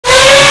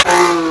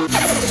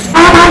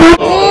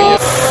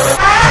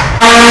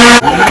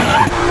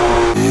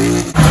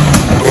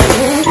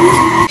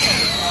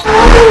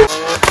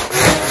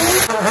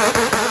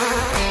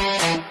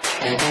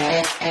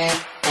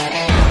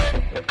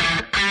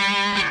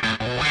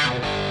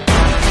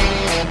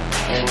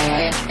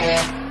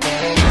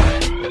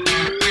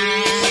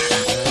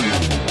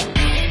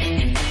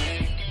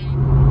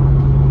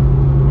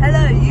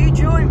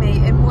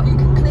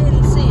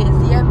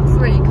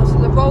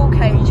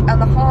And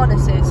the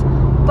harnesses,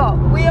 but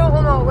we are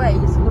on our way to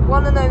the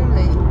one and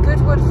only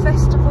Goodwood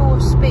Festival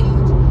of Speed.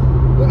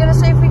 We're going to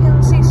see if we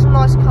can see some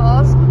nice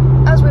cars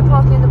as we're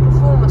parking in the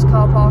performance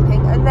car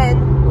parking, and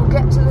then we'll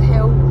get to the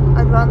hill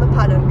and round the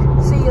paddock.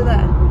 See you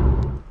there.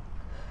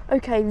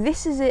 Okay,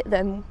 this is it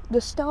then.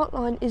 The start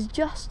line is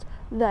just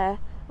there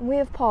and we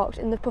have parked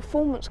in the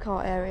performance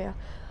car area.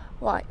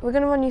 Right, we're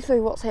going to run you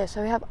through what's here.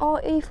 So we have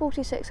our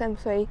E46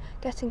 M3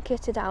 getting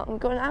kitted out, and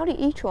we've got an Audi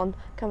e-tron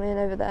coming in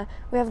over there.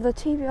 We have the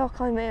TVR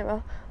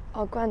Chimera,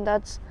 our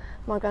granddad's,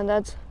 my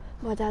dad's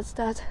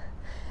dad,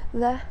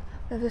 there.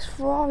 We have this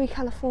Ferrari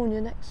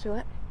California next to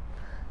it.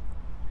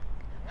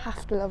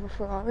 Have to love a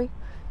Ferrari.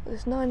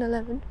 This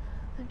 911,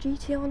 a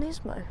GTR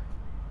Nismo.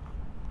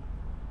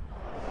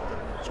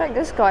 Check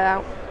this guy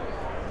out.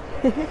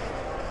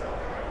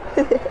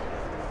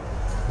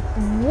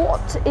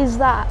 What is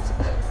that?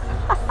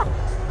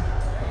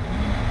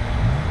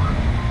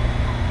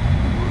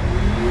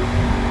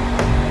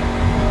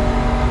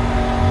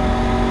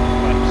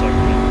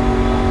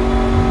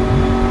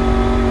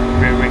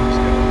 Rear wings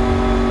go.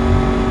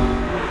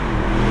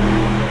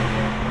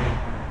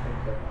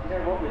 You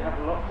know what? We have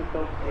lots of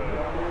dogs.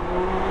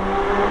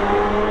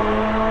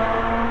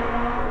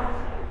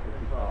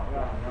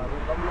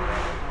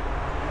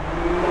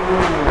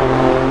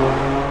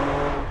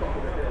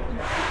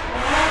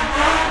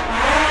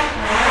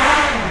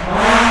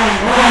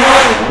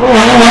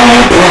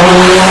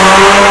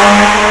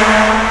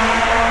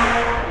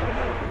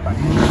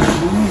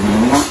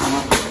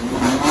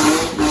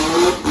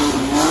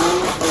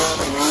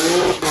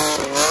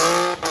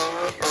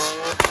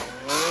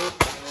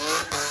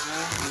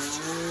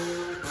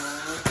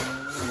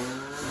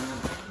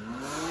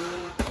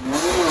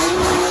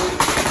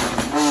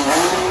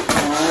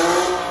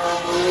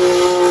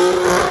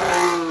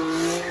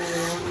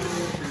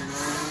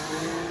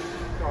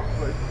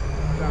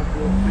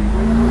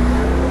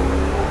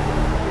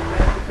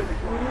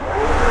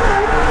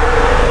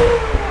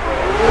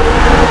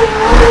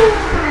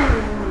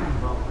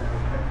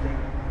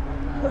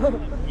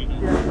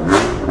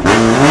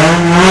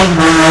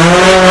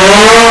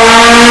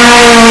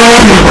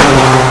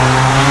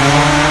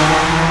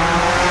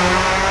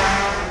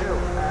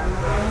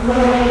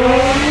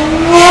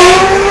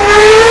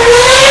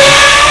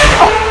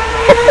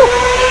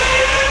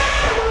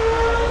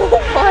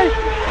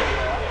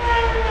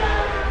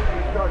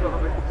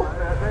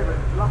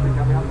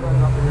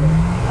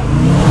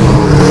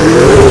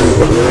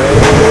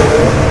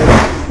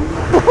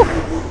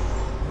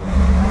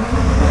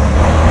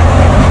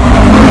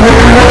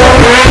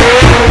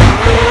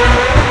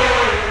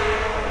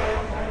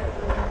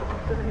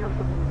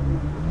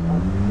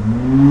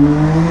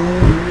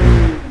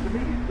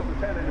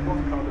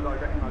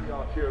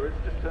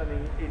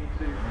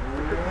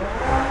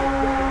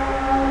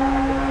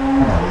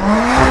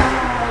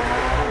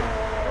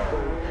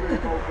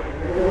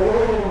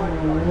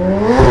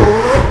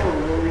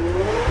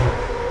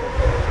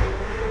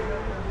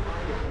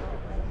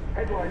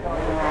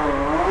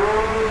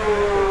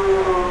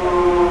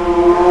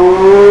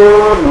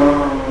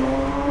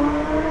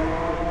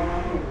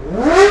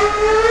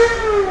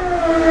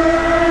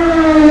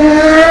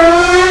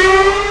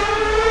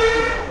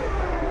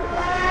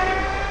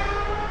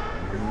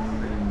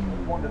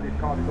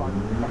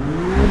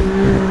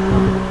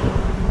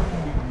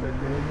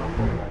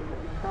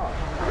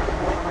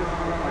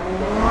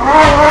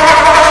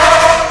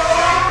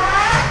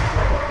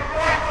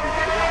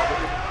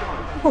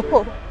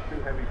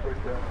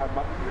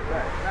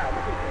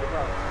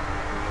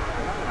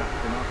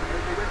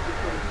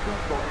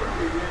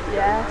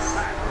 Yes.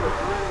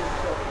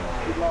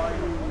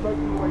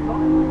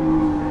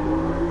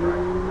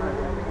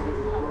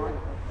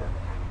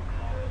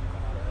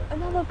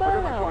 Another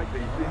burnout.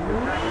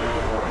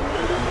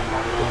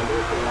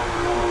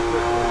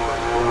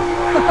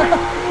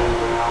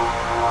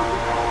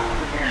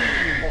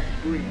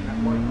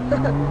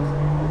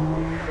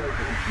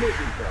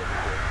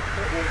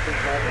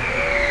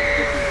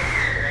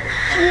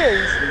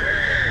 Cheers.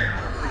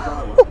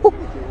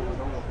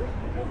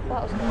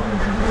 That was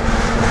nice.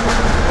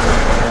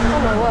 Oh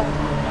my word.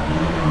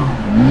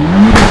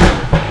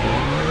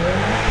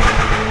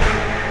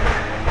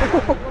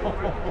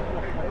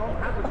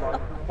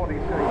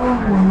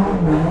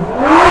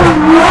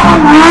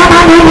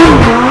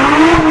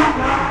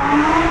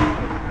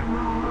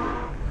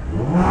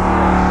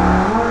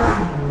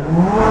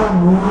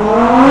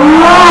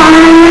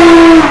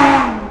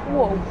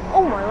 Whoa,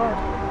 oh my word.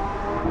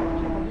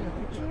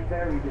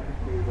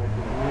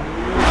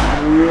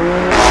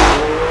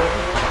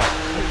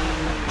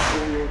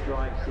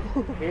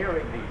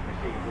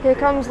 Here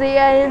comes the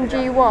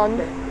AMG 1.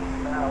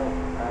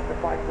 the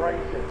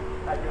vibration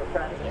as you're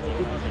standing.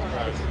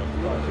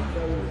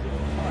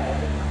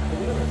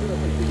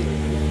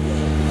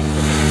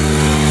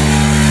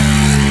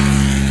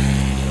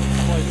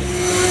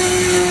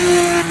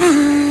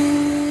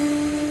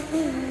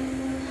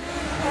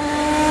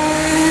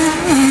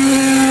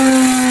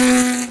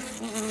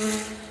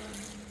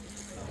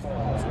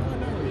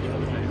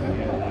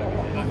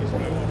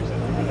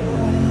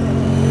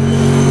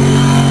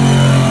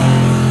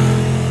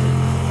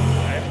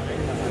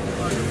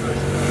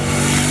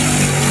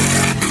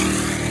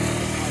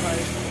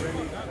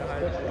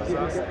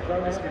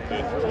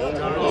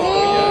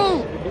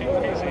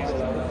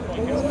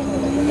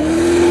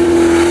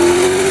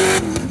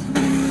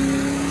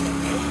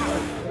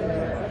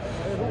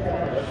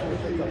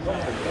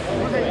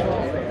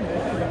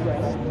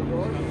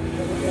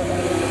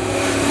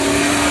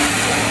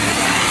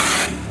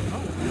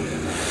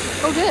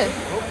 Oh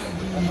dear.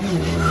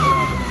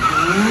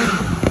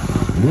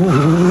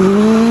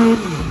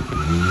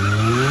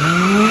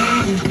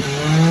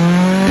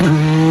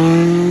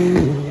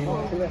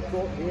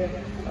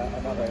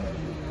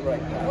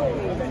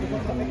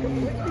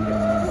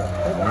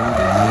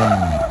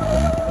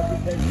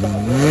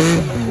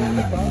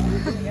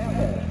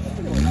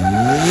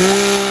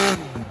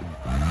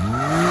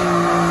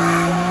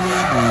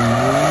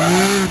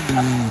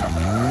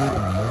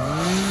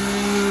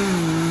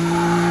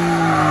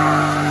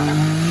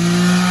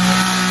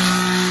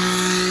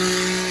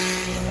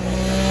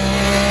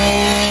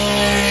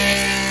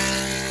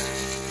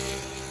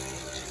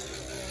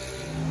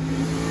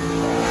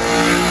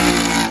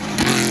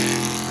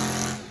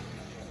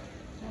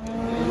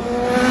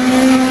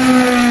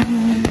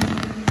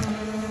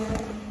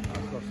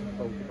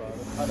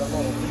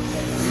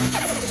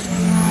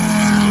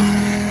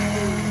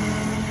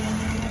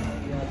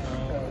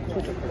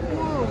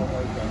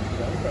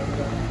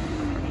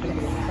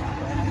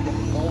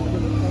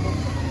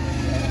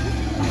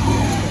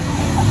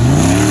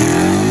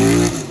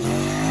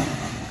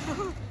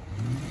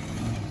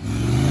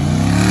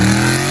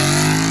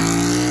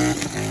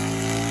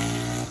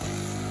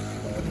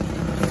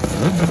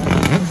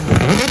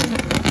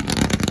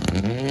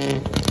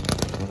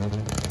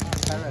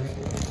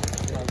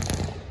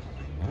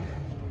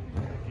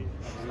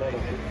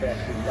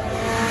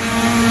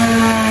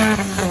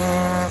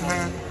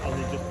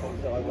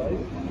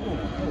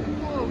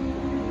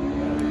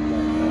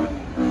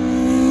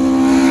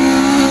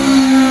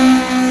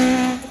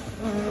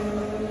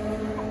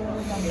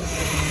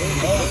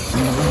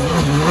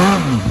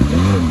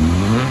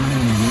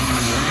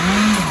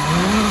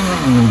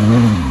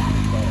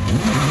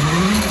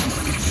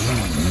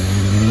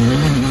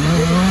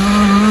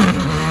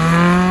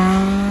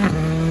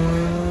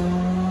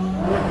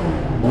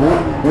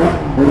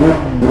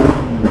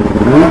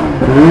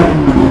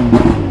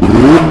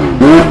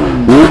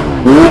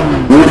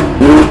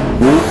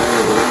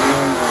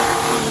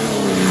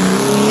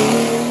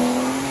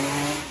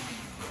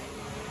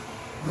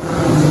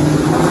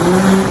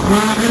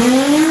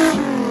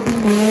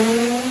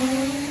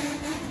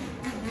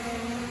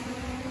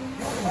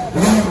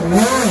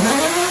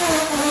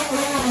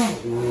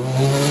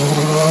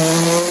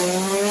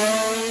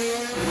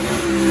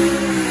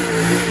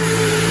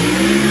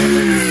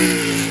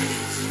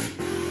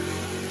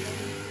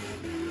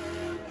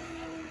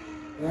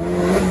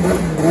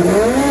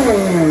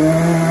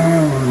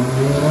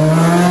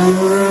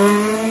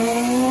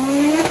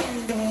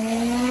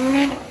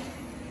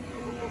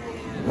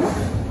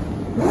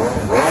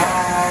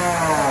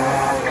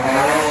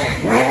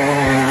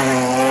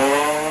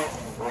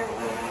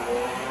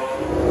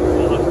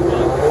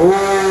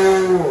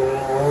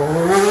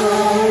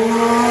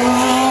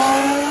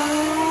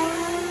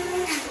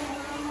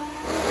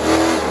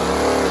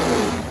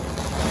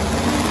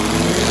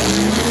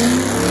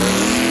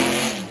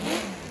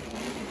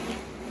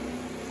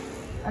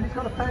 And it's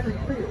got a family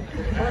feel.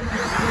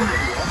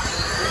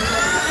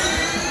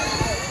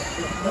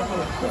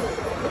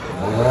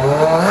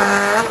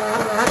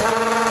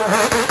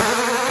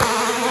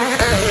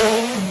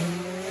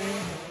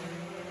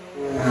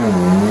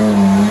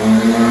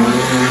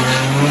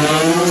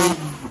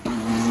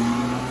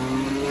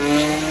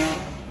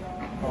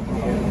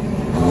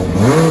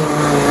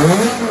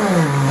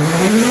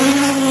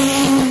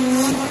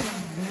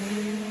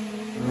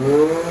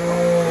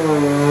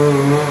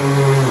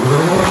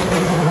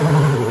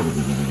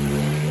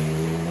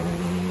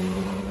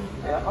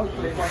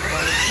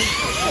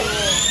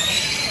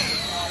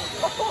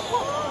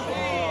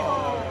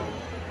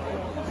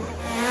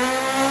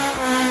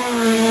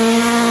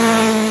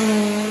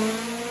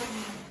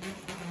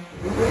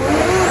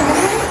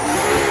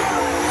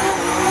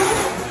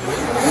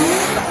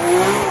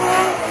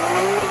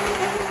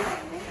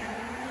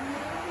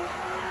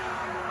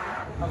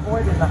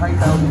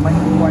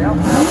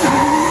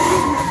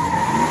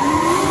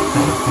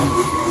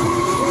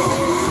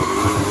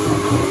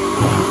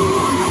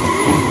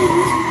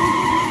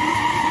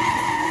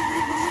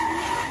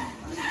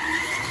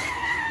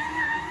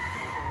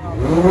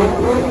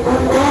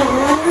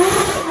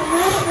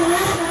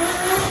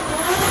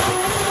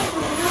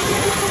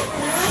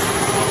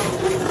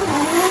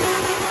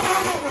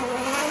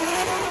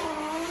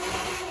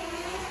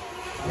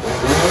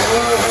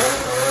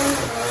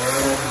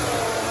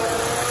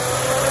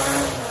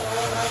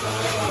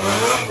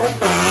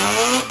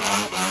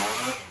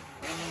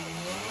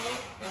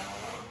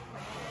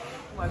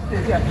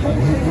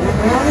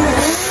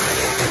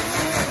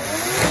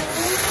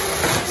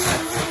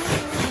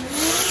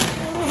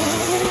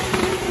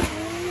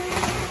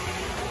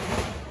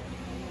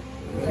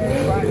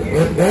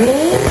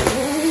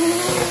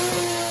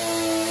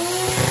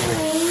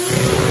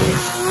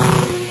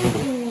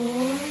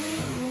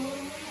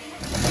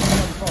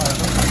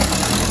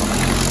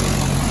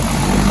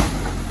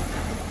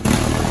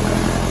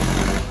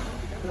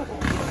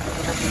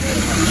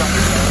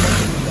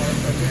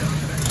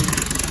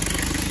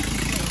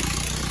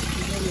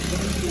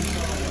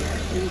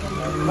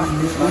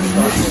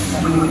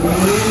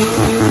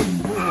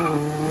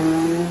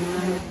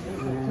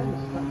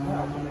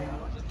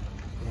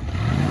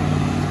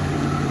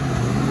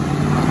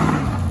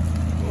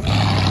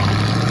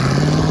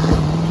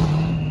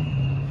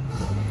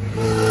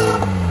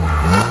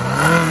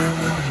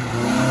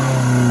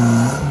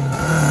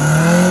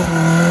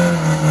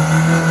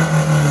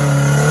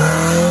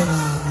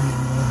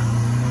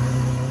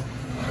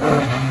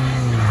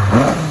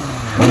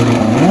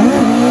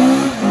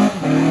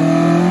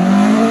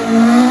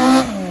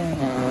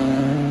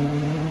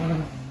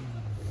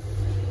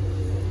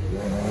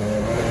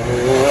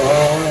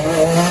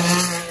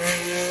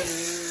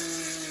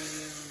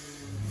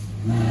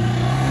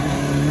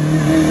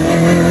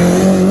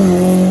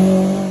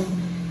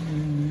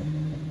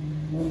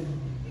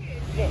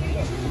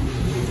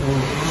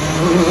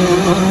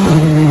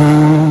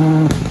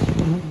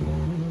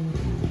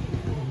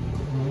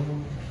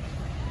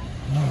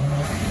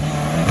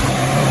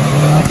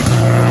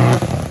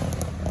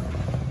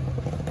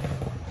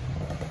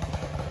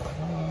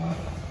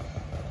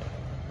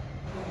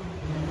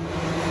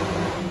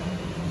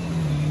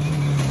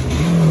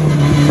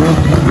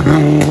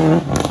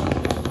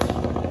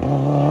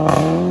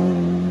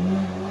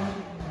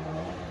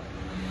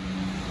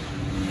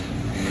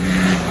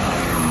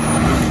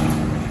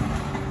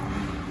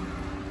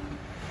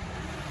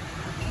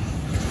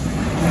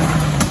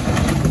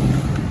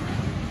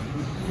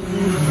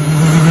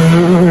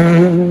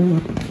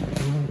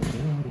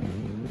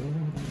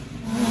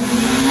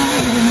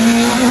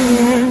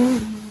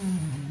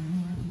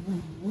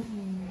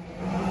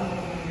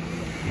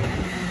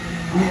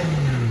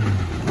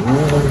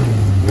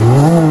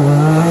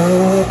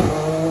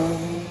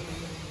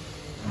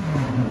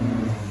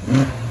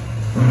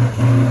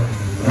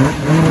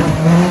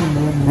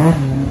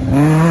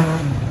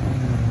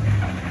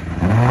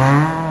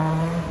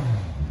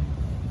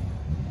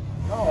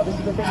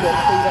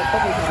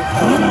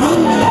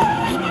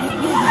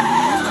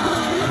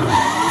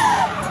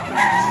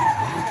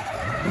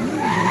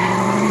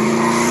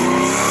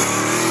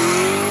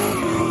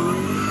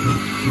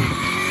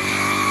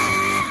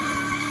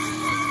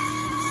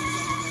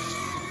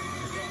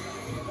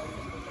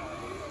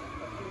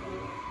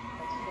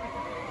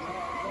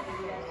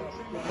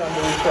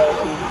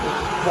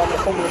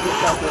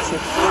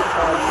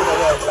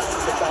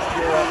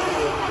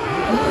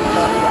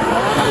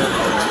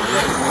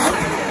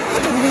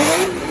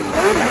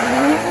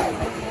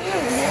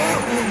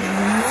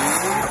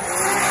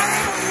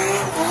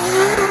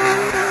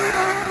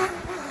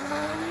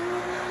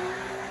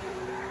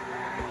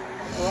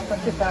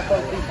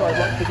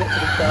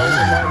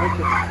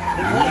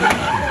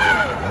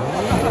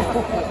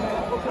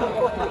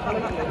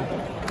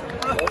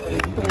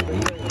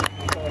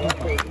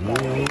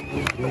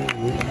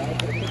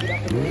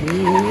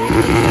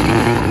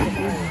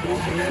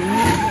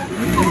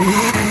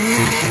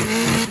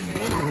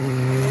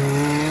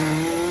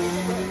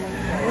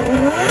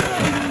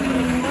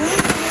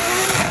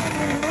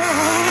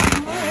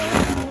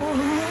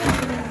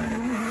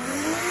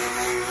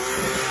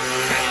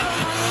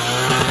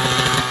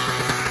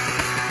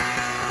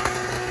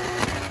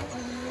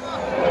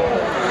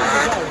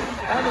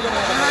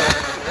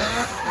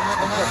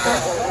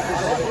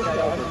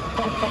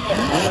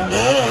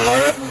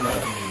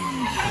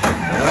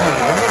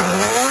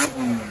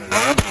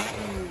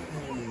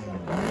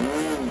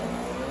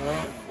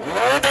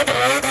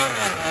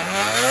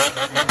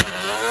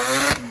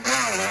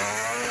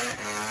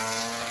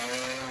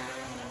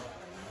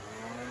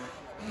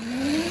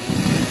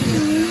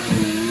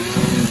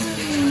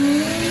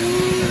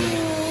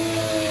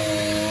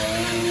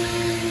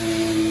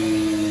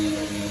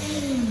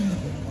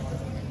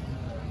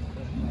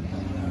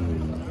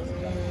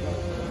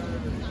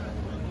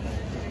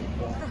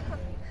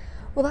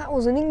 Well, that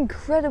was an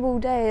incredible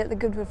day at the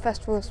Goodwood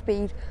Festival of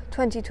Speed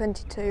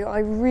 2022. I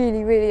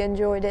really, really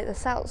enjoyed it. The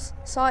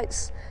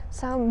sights,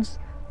 sounds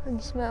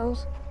and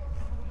smells.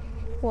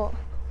 What?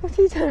 What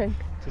are you doing?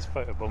 Just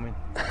photobombing.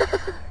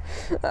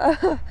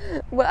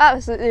 Well,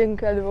 absolutely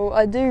incredible.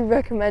 I do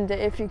recommend it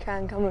if you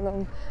can come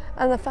along.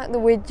 And the fact that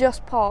we're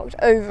just parked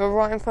over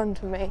right in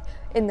front of me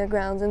in the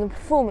grounds in the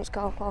performance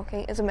car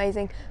parking is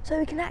amazing. So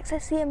we can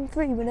access the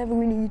M3 whenever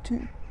we need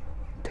to.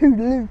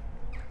 Toodaloo.